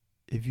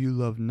If you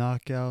love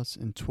knockouts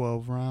and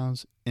 12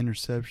 rounds,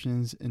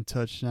 interceptions, and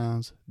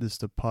touchdowns, this is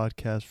the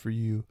podcast for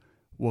you.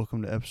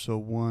 Welcome to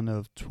episode 1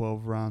 of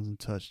 12 Rounds and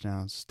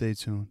Touchdowns. Stay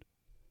tuned.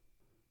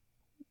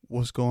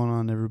 What's going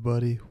on,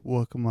 everybody?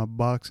 Welcome my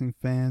boxing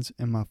fans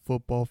and my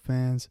football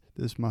fans.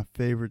 This is my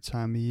favorite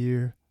time of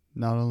year.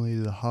 Not only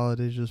do the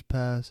holidays just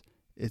pass,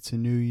 it's a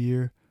new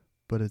year,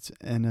 but it's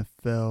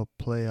NFL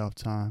playoff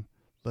time.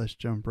 Let's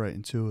jump right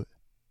into it.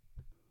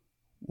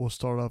 We'll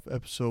start off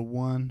episode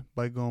 1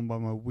 by going by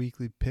my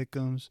weekly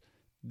pick'ems.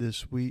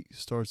 This week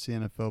starts the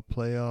NFL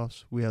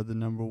playoffs. We have the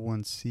number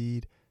 1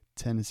 seed,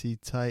 Tennessee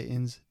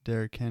Titans.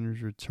 Derrick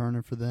Henry's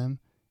returning for them.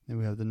 Then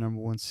we have the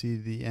number 1 seed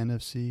of the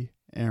NFC,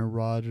 Aaron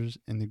Rodgers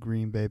and the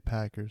Green Bay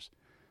Packers.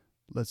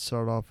 Let's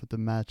start off with the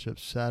matchup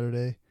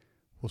Saturday.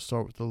 We'll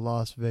start with the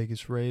Las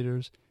Vegas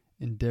Raiders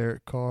and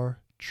Derek Carr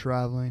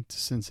traveling to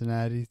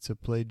Cincinnati to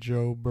play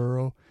Joe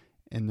Burrow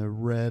and the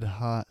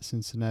red-hot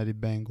Cincinnati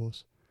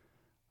Bengals.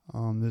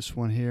 This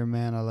one here,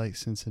 man, I like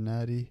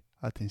Cincinnati.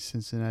 I think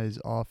Cincinnati's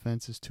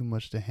offense is too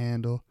much to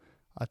handle.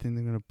 I think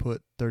they're going to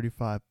put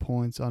 35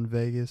 points on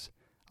Vegas.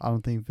 I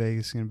don't think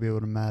Vegas is going to be able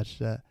to match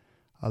that.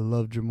 I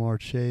love Jamar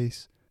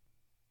Chase.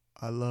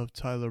 I love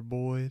Tyler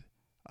Boyd.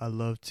 I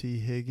love T.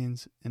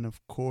 Higgins. And,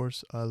 of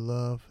course, I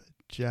love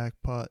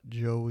Jackpot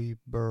Joey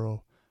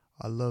Burrow.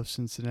 I love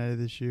Cincinnati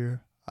this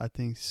year. I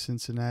think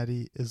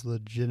Cincinnati is a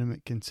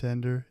legitimate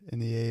contender in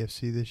the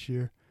AFC this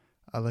year.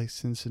 I like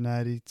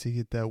Cincinnati to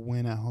get that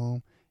win at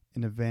home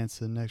and advance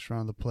to the next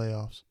round of the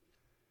playoffs.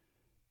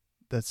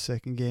 That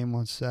second game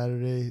on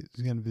Saturday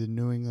is going to be the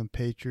New England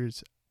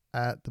Patriots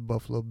at the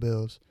Buffalo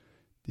Bills.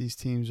 These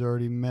teams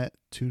already met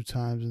 2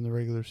 times in the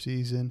regular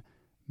season.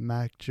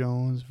 Mac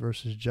Jones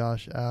versus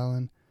Josh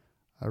Allen.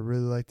 I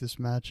really like this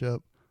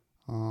matchup.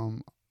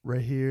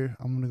 Right here,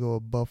 I'm going to go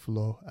with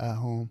Buffalo at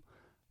home.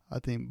 I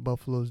think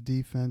Buffalo's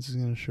defense is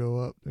going to show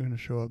up. They're going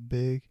to show up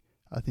big.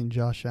 I think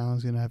Josh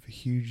Allen's going to have a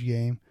huge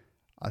game.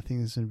 I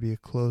think it's going to be a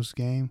close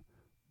game,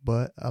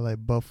 but I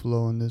like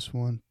Buffalo in this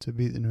one to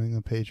beat the New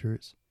England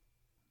Patriots.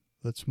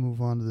 Let's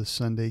move on to the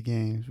Sunday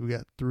games. We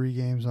got 3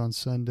 games on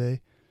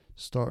Sunday,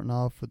 starting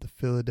off with the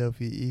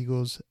Philadelphia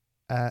Eagles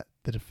at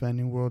the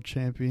defending world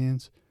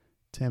champions,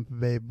 Tampa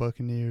Bay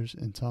Buccaneers,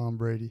 and Tom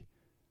Brady.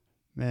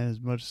 Man, as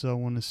much as I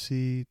want to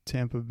see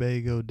Tampa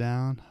Bay go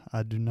down,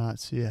 I do not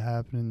see it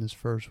happening this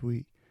first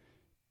week.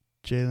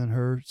 Jalen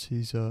Hurts,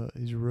 he's a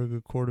real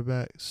good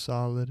quarterback,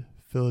 solid.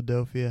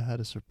 Philadelphia had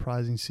a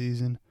surprising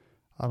season.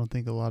 I don't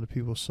think a lot of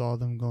people saw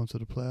them going to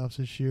the playoffs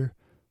this year,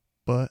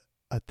 but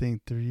I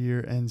think their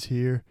year ends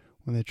here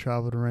when they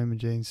travel to Raymond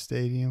James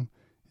Stadium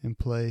and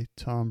play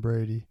Tom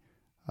Brady.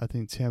 I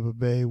think Tampa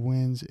Bay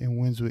wins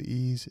with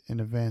ease and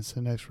advance to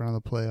the next round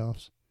of the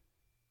playoffs.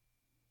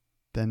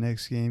 That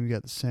next game, you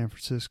got the San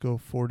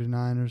Francisco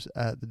 49ers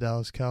at the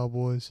Dallas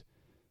Cowboys.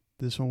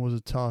 This one was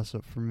a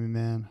toss-up for me,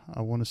 man.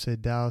 I want to say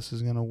Dallas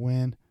is going to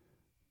win,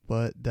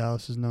 but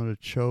Dallas is known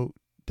to choke.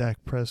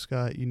 Dak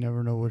Prescott, you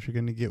never know what you're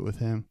going to get with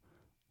him.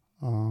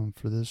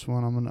 For this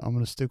one, I'm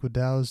gonna stick with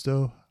Dallas,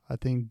 though. I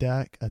think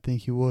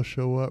he will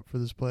show up for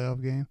this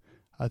playoff game.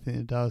 I think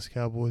the Dallas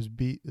Cowboys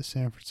beat the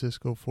San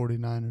Francisco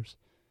 49ers.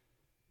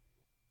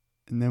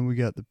 And then we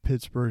got the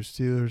Pittsburgh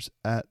Steelers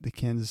at the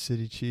Kansas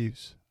City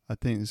Chiefs. I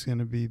think it's going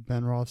to be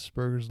Ben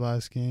Roethlisberger's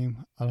last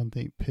game. I don't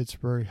think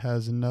Pittsburgh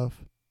has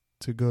enough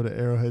to go to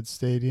Arrowhead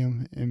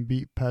Stadium and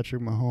beat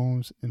Patrick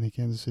Mahomes and the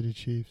Kansas City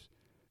Chiefs.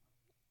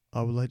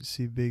 I would like to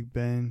see Big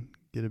Ben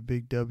get a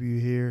big W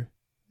here,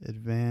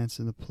 advance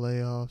in the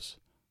playoffs,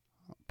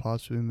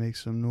 possibly make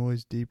some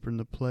noise deeper in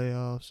the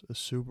playoffs, a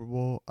Super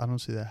Bowl. I don't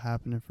see that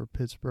happening for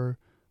Pittsburgh,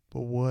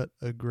 but what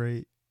a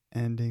great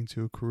ending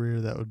to a career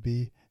that would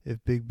be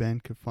if Big Ben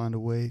could find a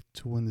way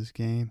to win this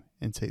game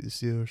and take the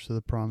Steelers to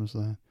the promised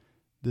land.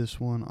 This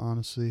one,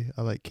 honestly,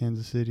 I like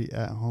Kansas City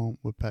at home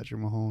with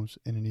Patrick Mahomes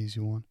in an easy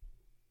one.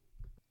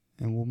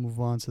 And we'll move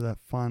on to that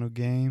final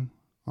game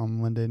on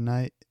Monday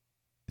night.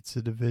 It's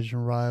the division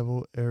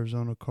rival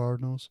Arizona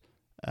Cardinals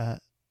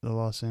at the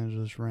Los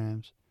Angeles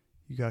Rams.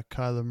 You got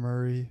Kyler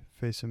Murray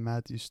facing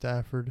Matthew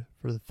Stafford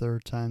for the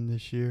 3rd time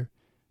this year.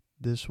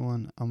 This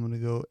one, I'm going to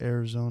go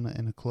Arizona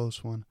in a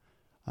close one.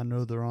 I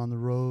know they're on the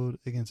road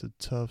against a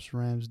tough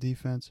Rams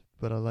defense,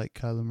 but I like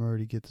Kyler Murray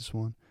to get this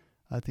one.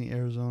 I think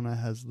Arizona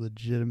has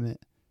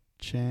legitimate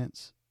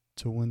chance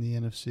to win the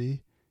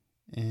NFC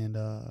and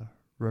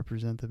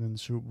represent them in the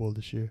Super Bowl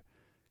this year.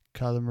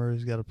 Kyler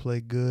Murray's got to play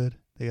good.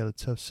 They got a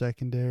tough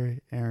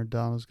secondary. Aaron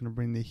Donald's going to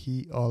bring the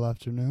heat all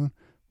afternoon,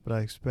 but I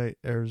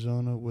expect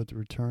Arizona with the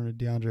return of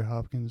DeAndre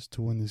Hopkins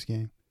to win this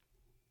game.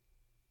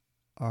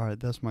 All right,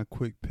 that's my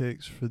quick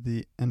picks for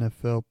the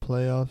NFL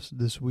playoffs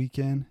this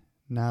weekend.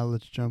 Now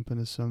let's jump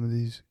into some of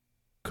these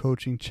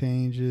coaching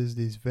changes,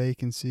 these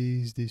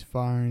vacancies, these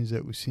firings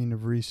that we've seen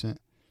of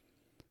recent.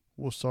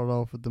 We'll start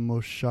off with the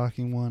most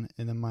shocking one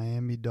in the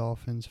Miami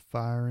Dolphins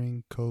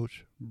firing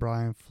coach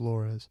Brian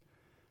Flores.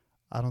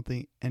 I don't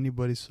think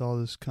anybody saw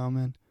this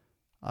coming.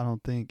 I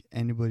don't think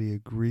anybody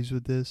agrees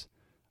with this.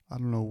 I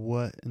don't know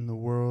what in the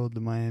world the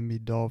Miami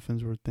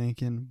Dolphins were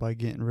thinking by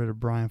getting rid of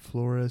Brian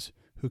Flores,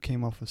 who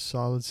came off a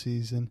solid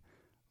season.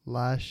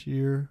 last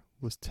year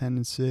was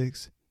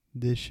 10-6.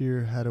 This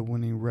year had a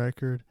winning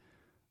record.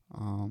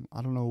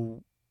 I don't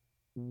know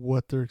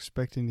what they're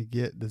expecting to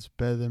get that's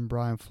better than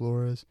Brian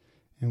Flores,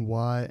 and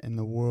why in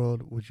the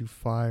world would you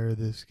fire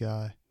this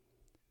guy?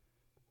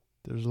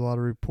 There's a lot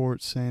of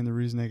reports saying the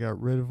reason they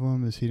got rid of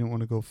him is he didn't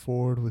want to go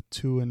forward with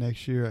Tua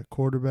next year at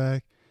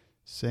quarterback,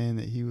 saying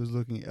that he was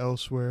looking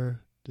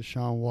elsewhere.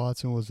 Deshaun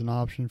Watson was an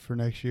option for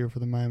next year for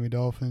the Miami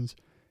Dolphins.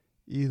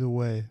 Either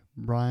way,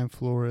 Brian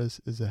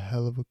Flores is a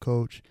hell of a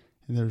coach,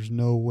 and there's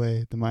no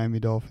way the Miami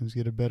Dolphins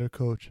get a better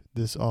coach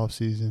this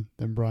offseason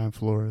than Brian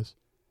Flores.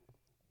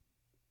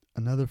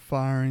 Another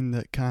firing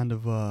that kind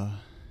of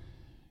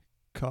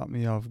caught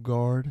me off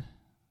guard.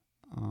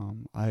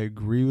 I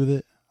agree with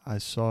it. I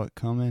saw it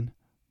coming,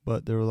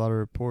 but there were a lot of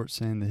reports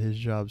saying that his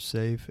job's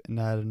safe, and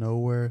out of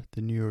nowhere,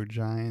 the New York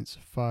Giants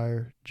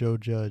fire Joe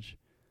Judge.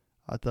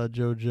 I thought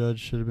Joe Judge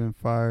should have been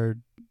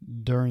fired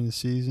during the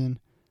season.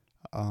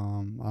 I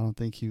don't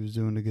think he was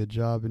doing a good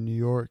job in New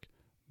York,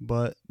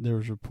 but there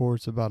was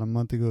reports about a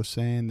month ago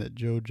saying that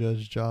Joe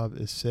Judge's job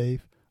is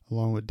safe,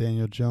 along with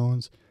Daniel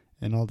Jones,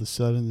 and all of a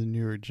sudden the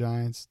New York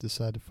Giants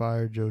decide to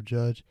fire Joe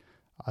Judge.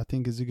 I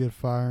think it's a good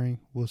firing.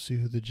 We'll see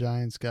who the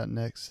Giants got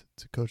next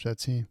to coach that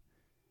team.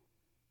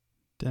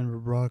 Denver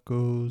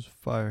Broncos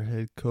fire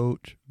head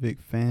coach Vic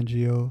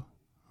Fangio.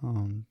 I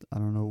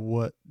don't know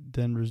what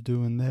Denver's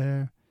doing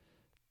there.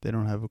 They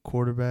don't have a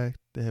quarterback.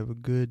 They have a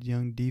good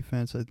young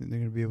defense. I think they're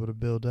going to be able to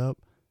build up.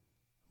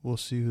 We'll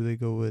see who they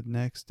go with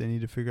next. They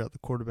need to figure out the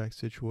quarterback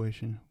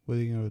situation.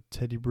 Whether you're going to go with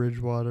Teddy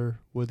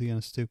Bridgewater, whether you're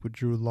going to stick with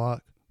Drew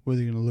Lock,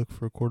 whether you're going to look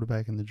for a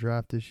quarterback in the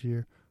draft this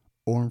year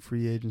or in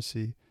free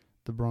agency.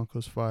 The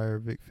Broncos fire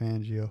Vic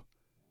Fangio.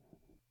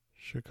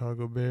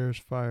 Chicago Bears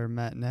fire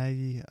Matt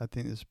Nagy. I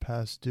think this is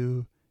past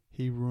due.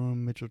 He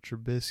ruined Mitchell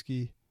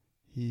Trubisky.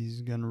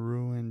 He's going to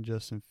ruin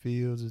Justin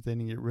Fields if they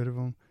didn't get rid of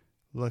him.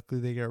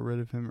 Luckily, they got rid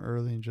of him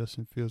early in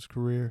Justin Fields'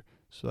 career,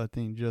 so I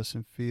think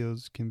Justin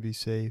Fields can be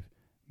safe.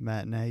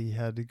 Matt Nagy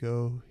had to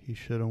go. He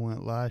should have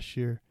went last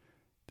year.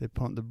 They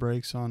pumped the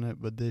brakes on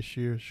it, but this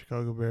year,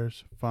 Chicago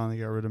Bears finally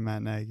got rid of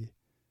Matt Nagy.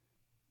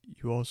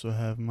 You also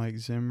have Mike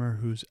Zimmer,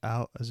 who's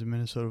out as a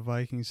Minnesota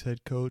Vikings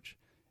head coach,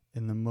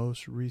 and the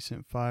most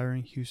recent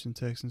firing, Houston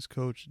Texans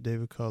coach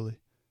David Culley.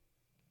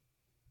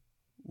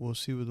 We'll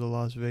see what the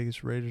Las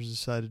Vegas Raiders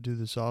decide to do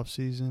this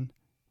offseason.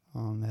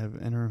 They have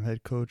an interim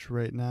head coach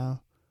right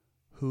now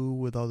who,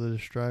 with all the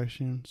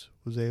distractions,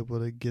 was able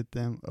to get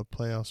them a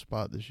playoff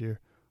spot this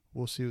year.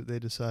 We'll see what they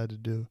decide to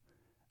do.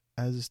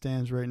 As it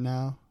stands right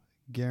now,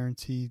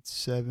 guaranteed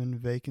 7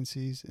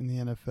 vacancies in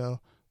the NFL,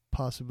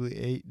 possibly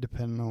 8,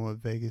 depending on what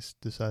Vegas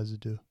decides to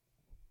do.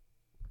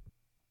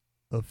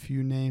 A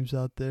few names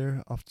out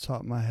there off the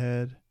top of my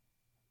head.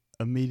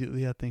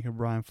 Immediately, I think of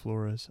Brian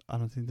Flores. I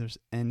don't think there's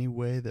any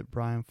way that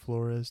Brian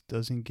Flores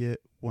doesn't get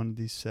one of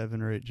these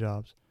 7 or 8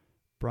 jobs.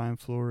 Brian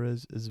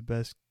Flores is the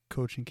best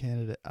coaching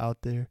candidate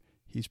out there.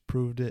 He's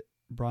proved it.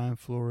 Brian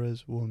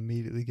Flores will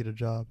immediately get a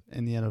job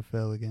in the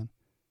NFL again.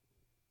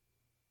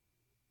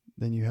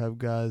 Then you have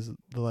guys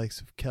the likes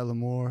of Kellen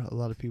Moore. A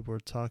lot of people are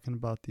talking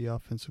about the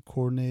offensive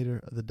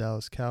coordinator of the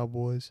Dallas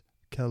Cowboys,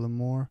 Kellen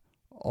Moore.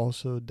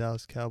 Also,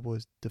 Dallas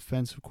Cowboys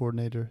defensive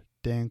coordinator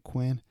Dan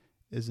Quinn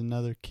is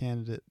another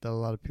candidate that a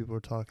lot of people are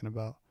talking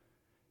about.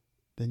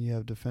 Then you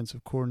have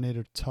defensive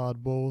coordinator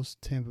Todd Bowles,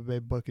 Tampa Bay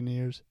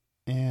Buccaneers,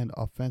 and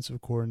offensive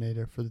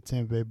coordinator for the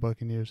Tampa Bay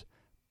Buccaneers,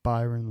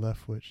 Byron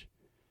Leftwich.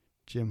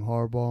 Jim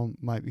Harbaugh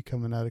might be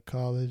coming out of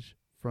college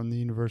from the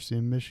University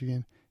of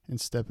Michigan and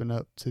stepping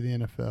up to the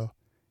NFL.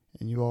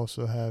 And you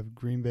also have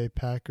Green Bay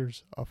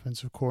Packers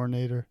offensive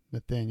coordinator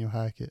Nathaniel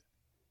Hackett.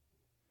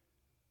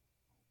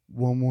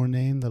 One more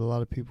name that a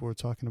lot of people were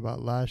talking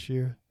about last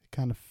year, it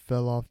kind of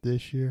fell off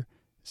this year,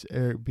 is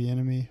Eric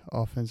Bieniemy,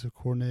 offensive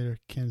coordinator,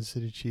 Kansas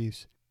City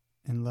Chiefs.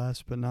 And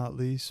last but not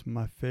least,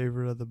 my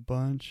favorite of the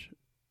bunch,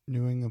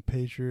 New England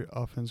Patriot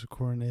offensive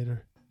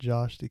coordinator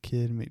Josh the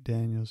Kid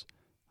McDaniels.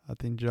 I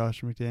think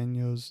Josh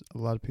McDaniels, a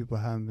lot of people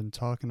haven't been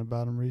talking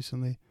about him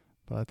recently,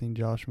 but I think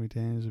Josh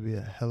McDaniels will be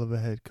a hell of a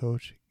head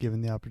coach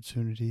given the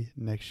opportunity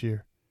next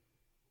year.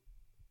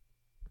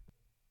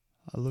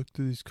 I look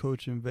through these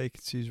coaching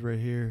vacancies right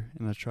here,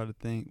 and I try to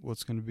think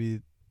what's going to be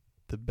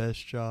the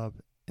best job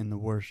and the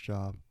worst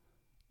job.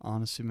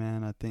 Honestly,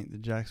 man, I think the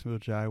Jacksonville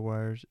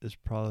Jaguars is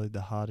probably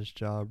the hottest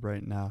job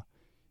right now.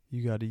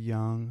 You got a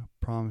young,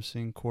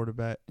 promising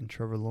quarterback in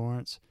Trevor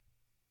Lawrence,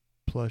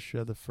 plus you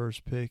have the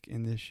first pick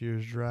in this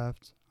year's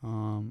draft.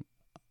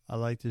 I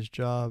like this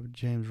job.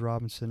 James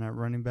Robinson at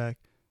running back.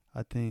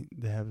 I think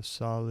they have a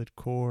solid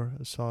core,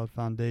 a solid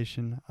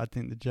foundation. I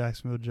think the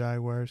Jacksonville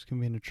Jaguars can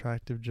be an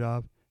attractive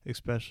job,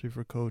 especially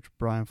for Coach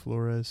Brian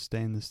Flores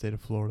staying in the state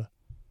of Florida.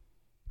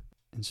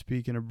 And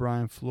speaking of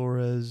Brian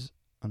Flores,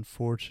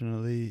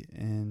 unfortunately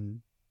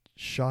and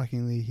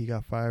shockingly, he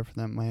got fired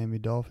from that Miami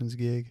Dolphins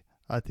gig.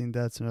 I think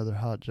that's another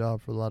hot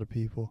job for a lot of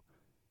people.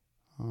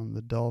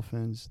 The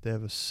Dolphins, they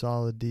have a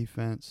solid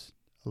defense.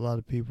 A lot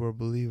of people are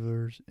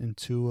believers in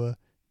Tua,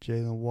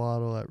 Jalen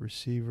Waddle at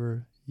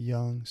receiver,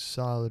 young,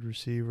 solid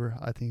receiver.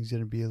 I think he's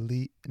going to be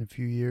elite in a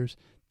few years.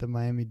 the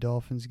Miami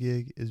Dolphins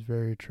gig is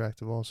very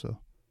attractive also.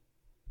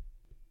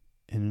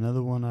 And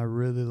another one I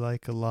really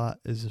like a lot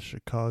is the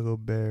Chicago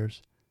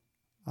Bears.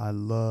 I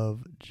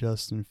love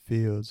Justin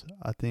Fields.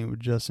 I think with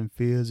Justin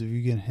Fields, if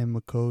you get him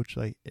a coach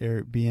like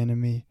Eric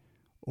Bieniemy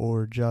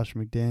or Josh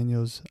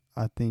McDaniels,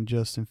 I think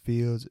Justin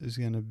Fields is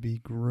going to be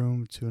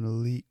groomed to an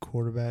elite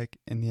quarterback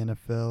in the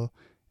NFL,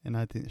 and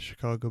I think the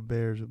Chicago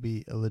Bears will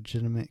be a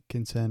legitimate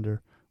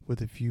contender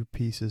with a few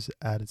pieces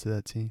added to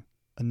that team.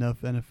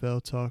 Enough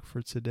NFL talk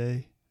for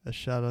today. A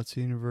shout out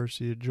to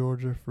University of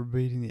Georgia for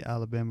beating the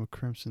Alabama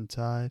Crimson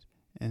Tide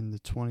and the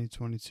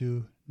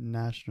 2022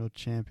 national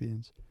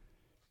champions.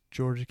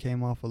 Georgia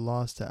came off a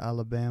loss to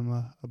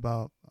Alabama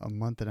about a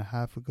month and a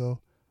half ago,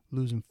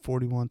 losing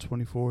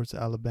 41-24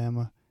 to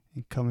Alabama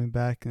and coming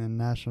back in the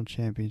national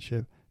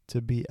championship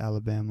to beat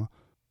Alabama.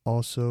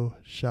 Also,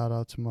 shout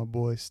out to my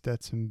boy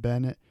Stetson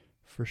Bennett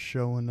for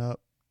showing up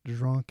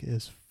drunk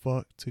as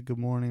fuck to Good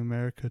Morning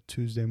America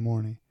Tuesday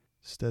morning.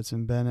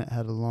 Stetson Bennett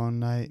had a long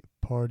night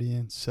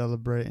partying,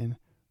 celebrating,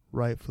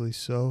 rightfully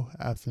so,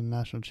 after the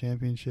national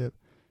championship.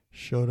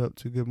 Showed up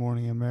to Good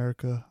Morning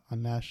America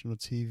on national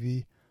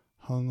TV,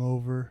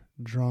 hungover,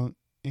 drunk,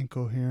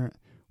 incoherent.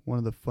 One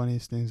of the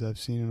funniest things I've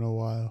seen in a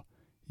while.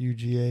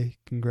 UGA,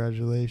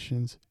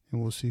 congratulations,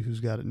 and we'll see who's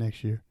got it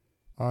next year.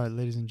 All right,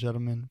 ladies and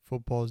gentlemen,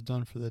 football is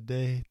done for the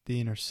day.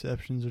 The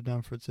interceptions are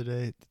done for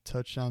today. The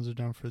touchdowns are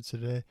done for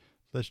today.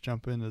 Let's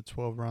jump into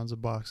 12 rounds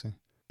of boxing.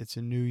 It's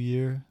a new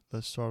year.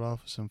 Let's start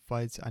off with some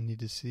fights I need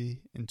to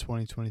see in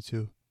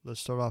 2022. Let's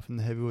start off in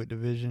the heavyweight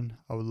division.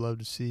 I would love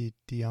to see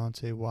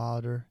Deontay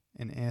Wilder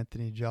and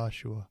Anthony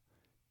Joshua.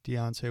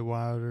 Deontay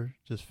Wilder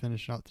just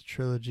finishing out the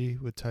trilogy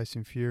with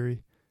Tyson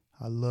Fury.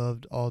 I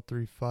loved all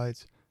three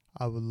fights.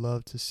 I would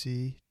love to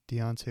see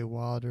Deontay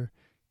Wilder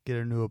get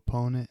a new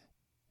opponent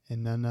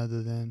and none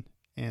other than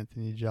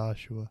Anthony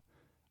Joshua.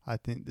 I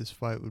think this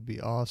fight would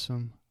be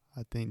awesome.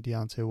 I think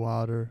Deontay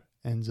Wilder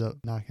ends up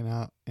knocking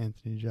out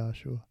Anthony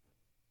Joshua.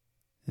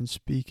 And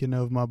speaking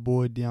of my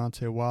boy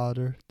Deontay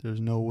Wilder, there's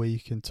no way you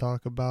can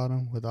talk about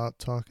him without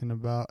talking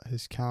about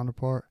his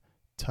counterpart,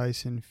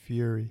 Tyson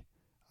Fury.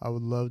 I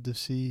would love to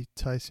see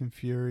Tyson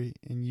Fury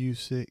and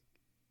Usyk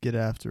get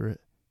after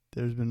it.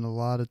 There's been a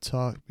lot of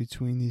talk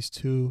between these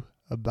two,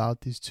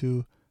 about these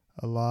two.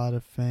 A lot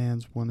of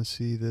fans want to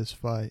see this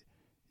fight.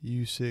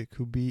 Usyk,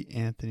 who beat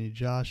Anthony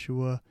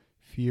Joshua,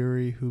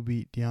 Fury, who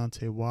beat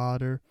Deontay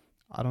Wilder.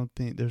 I don't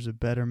think there's a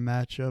better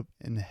matchup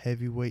in the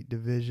heavyweight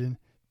division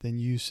than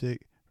Usyk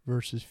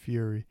versus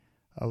Fury.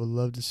 I would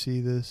love to see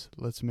this.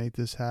 Let's make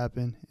this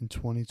happen in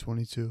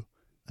 2022.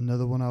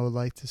 Another one I would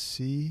like to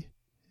see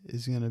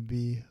is going to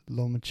be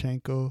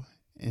Lomachenko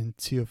and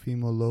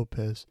Teofimo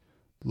Lopez.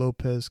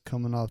 Lopez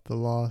coming off the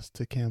loss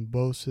to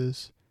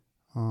Kambosos.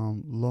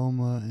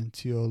 Loma and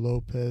Teo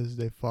Lopez,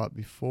 they fought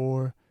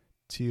before.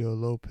 Teo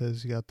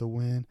Lopez got the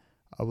win.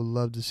 I would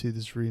love to see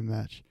this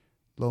rematch.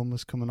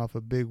 Loma's coming off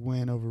a big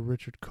win over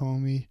Richard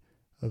Comey,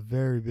 a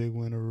very big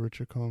win over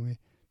Richard Comey.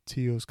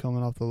 Teo's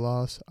coming off the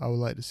loss. I would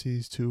like to see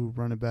these two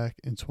run it back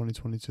in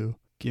 2022.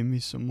 Give me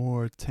some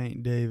more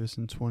Tank Davis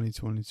in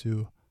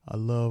 2022. I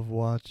love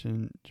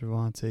watching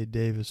Gervonta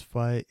Davis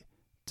fight.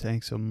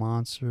 Tank's a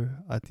monster.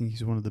 I think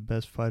he's one of the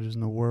best fighters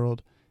in the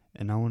world,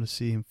 and I want to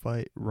see him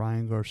fight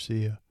Ryan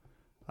Garcia.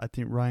 I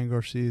think Ryan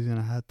Garcia is going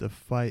to have to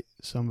fight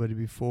somebody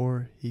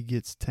before he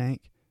gets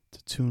Tank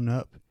to tune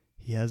up.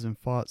 He hasn't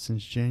fought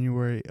since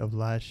January of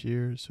last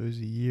year, so he's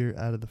a year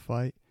out of the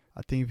fight.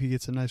 I think if he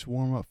gets a nice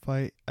warm-up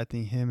fight, I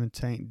think him and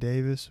Tank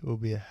Davis will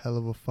be a hell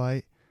of a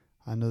fight.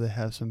 I know they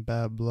have some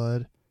bad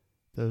blood.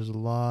 There's a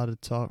lot of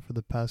talk for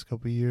the past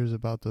couple of years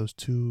about those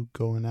two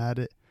going at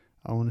it.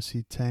 I want to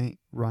see Tank,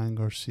 Ryan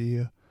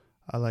Garcia.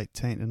 I like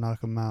Tank to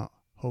knock him out.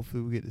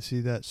 Hopefully we get to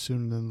see that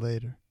sooner than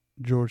later.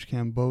 George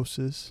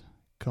Kambosos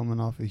coming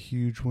off a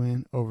huge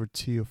win over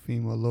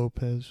Teofimo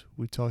Lopez.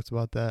 We talked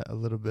about that a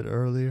little bit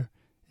earlier.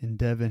 And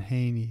Devin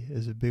Haney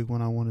is a big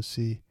one I want to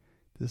see.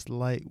 This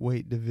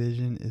lightweight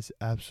division is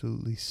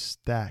absolutely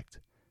stacked.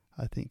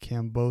 I think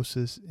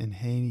Kambosos and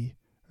Haney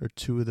are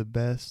two of the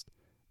best.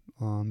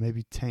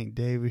 Maybe Tank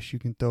Davis you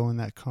can throw in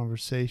that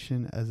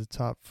conversation as a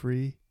top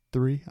three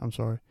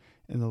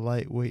in the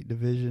lightweight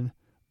division.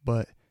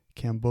 But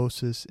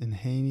Kambosos and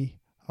Haney,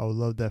 I would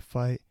love that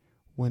fight.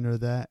 Winner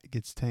of that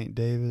gets Tank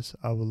Davis.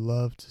 I would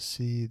love to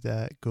see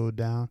that go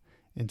down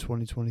in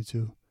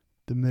 2022.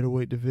 The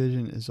middleweight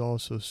division is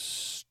also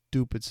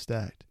stupid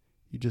stacked.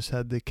 You just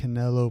had the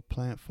Canelo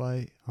Plant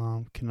fight.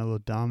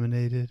 Canelo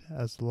dominated,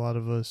 as a lot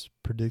of us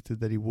predicted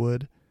that he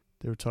would.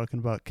 They were talking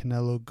about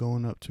Canelo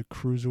going up to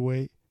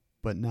cruiserweight,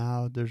 but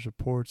now there's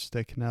reports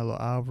that Canelo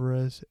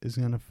Alvarez is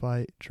going to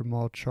fight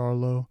Jermall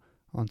Charlo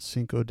on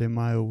Cinco de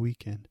Mayo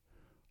weekend.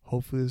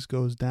 Hopefully this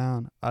goes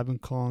down. I've been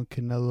calling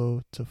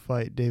Canelo to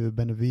fight David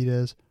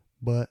Benavidez,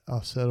 but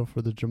I'll settle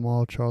for the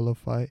Jermall Charlo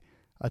fight.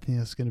 I think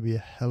that's going to be a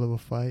hell of a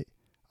fight.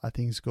 I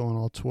think it's going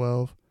all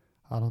 12.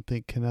 I don't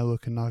think Canelo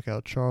can knock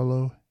out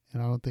Charlo,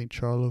 and I don't think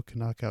Charlo can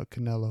knock out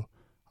Canelo.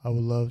 I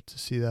would love to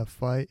see that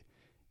fight.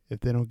 If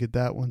they don't get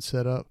that one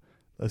set up,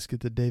 let's get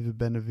the David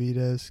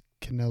Benavidez,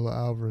 Canelo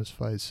Alvarez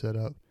fight set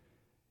up.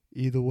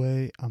 Either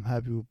way, I'm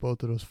happy with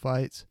both of those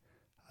fights.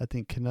 I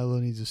think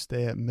Canelo needs to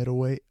stay at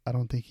middleweight. I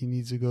don't think he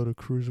needs to go to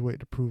cruiserweight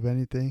to prove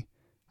anything.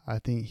 I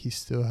think he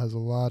still has a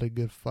lot of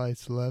good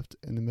fights left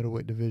in the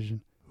middleweight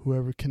division.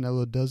 Whoever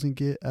Canelo doesn't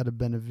get out of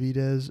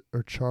Benavidez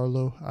or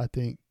Charlo, I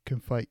think can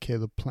fight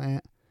Caleb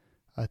Plant.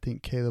 I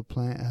think Caleb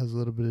Plant has a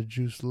little bit of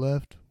juice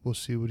left. We'll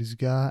see what he's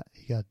got.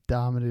 He got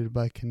dominated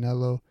by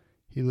Canelo.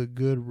 He looked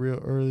good real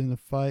early in the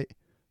fight,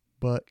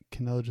 but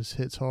Canelo just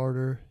hits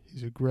harder.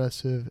 He's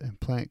aggressive, and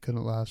Plant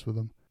couldn't last with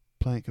him.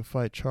 Plant could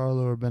fight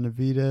Charlo or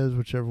Benavidez,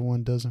 whichever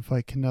one doesn't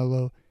fight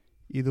Canelo.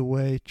 Either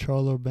way,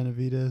 Charlo or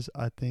Benavidez,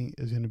 I think,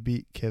 is going to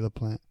beat Caleb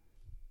Plant.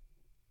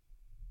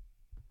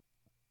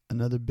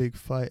 Another big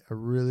fight I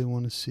really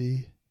want to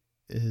see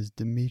is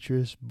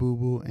Demetrius Boo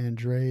Boo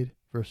Andrade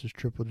versus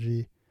Triple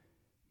G.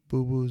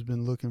 Boo Boo's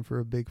been looking for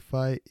a big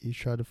fight. He's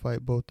tried to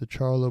fight both the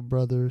Charlo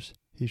brothers.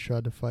 He's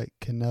tried to fight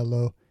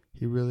Canelo.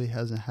 He really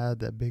hasn't had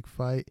that big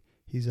fight.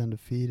 He's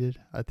undefeated.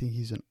 I think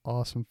he's an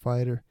awesome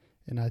fighter.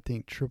 And I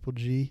think Triple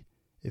G,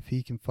 if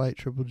he can fight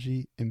Triple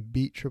G and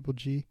beat Triple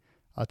G,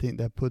 I think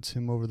that puts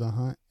him over the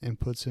hunt and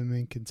puts him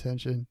in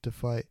contention to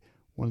fight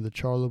one of the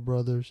Charlo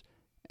brothers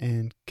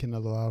and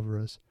Canelo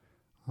Alvarez.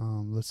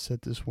 Let's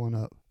set this one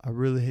up. I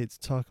really hate to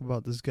talk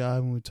about this guy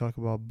when we talk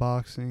about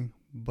boxing,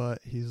 but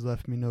he's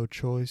left me no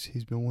choice.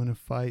 He's been winning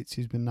fights.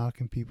 He's been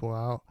knocking people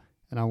out.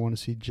 And I want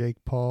to see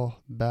Jake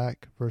Paul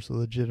back versus a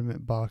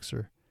legitimate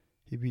boxer.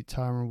 He beat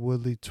Tyron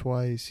Woodley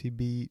twice. He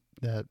beat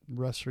that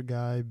wrestler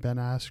guy, Ben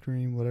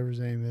Askren, whatever his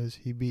name is.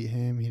 He beat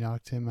him. He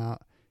knocked him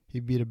out.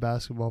 He beat a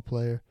basketball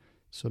player.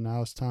 So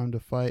now it's time to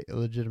fight a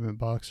legitimate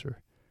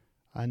boxer.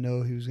 I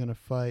know he was going to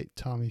fight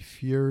Tommy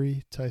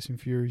Fury, Tyson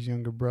Fury's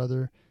younger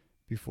brother,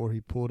 before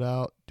he pulled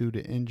out due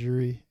to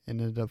injury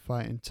and ended up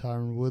fighting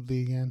Tyron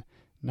Woodley again,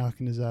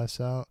 knocking his ass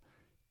out.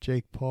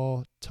 Jake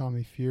Paul,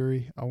 Tommy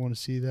Fury, I want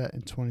to see that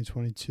in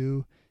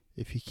 2022.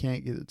 If he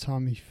can't get the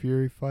Tommy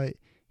Fury fight,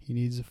 he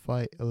needs to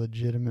fight a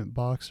legitimate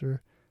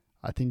boxer.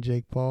 I think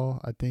Jake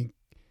Paul,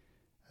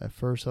 at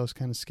first I was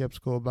kind of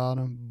skeptical about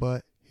him,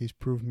 but he's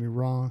proven me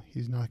wrong.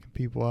 He's knocking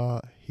people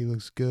out. He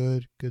looks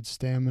good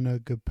stamina,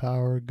 good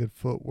power, good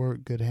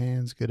footwork, good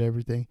hands, good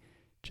everything.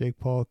 Jake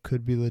Paul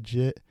could be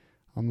legit.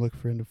 I'm looking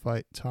for him to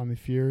fight Tommy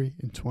Fury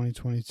in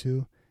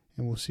 2022,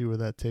 and we'll see where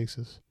that takes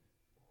us.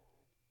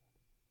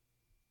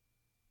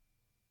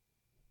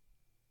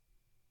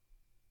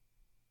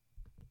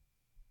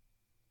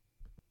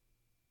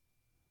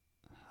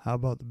 How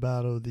about the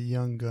battle of the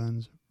young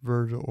guns,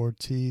 Virgil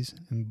Ortiz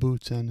and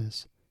Boots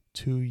Ennis?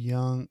 Two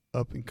young,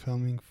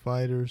 up-and-coming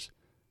fighters.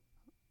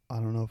 I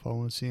don't know if I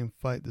want to see them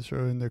fight this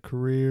early in their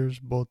careers,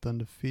 both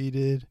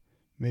undefeated.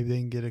 Maybe they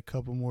can get a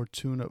couple more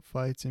tune-up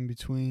fights in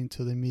between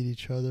until they meet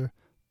each other.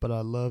 But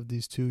I love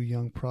these two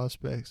young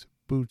prospects,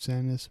 Boots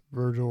Ennis,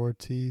 Virgil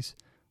Ortiz.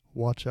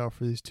 Watch out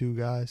for these two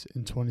guys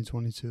in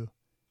 2022.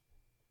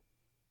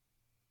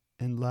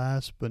 And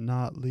last but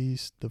not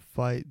least, the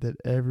fight that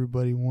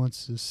everybody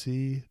wants to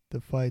see, the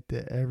fight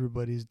that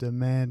everybody's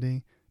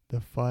demanding, the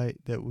fight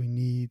that we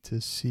need to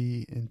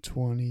see in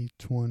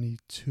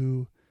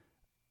 2022,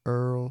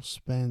 Errol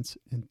Spence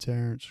and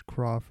Terrence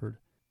Crawford.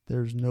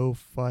 There's no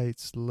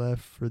fights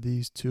left for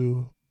these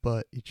two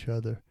but each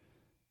other.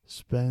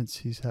 Spence,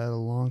 he's had a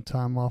long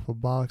time off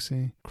of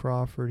boxing.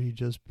 Crawford, he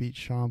just beat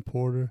Sean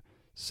Porter.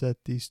 Set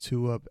these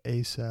two up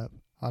ASAP.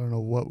 I don't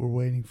know what we're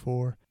waiting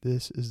for.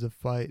 This is the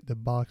fight the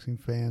boxing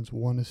fans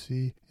want to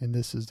see, and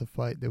this is the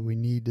fight that we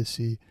need to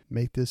see.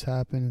 Make this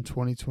happen in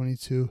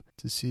 2022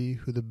 to see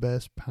who the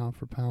best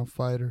pound-for-pound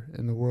fighter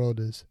in the world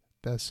is.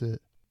 That's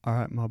it. All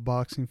right, my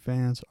boxing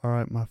fans. All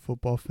right, my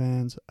football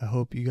fans. I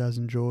hope you guys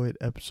enjoyed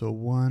episode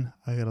 1.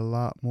 I got a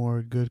lot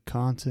more good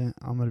content.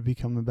 I'm going to be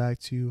coming back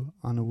to you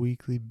on a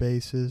weekly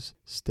basis.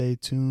 Stay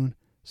tuned.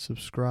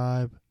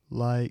 Subscribe,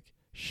 like,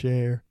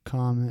 share,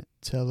 comment,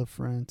 tell a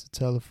friend to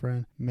tell a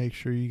friend. Make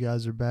sure you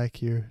guys are back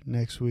here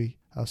next week.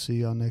 I'll see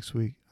y'all next week.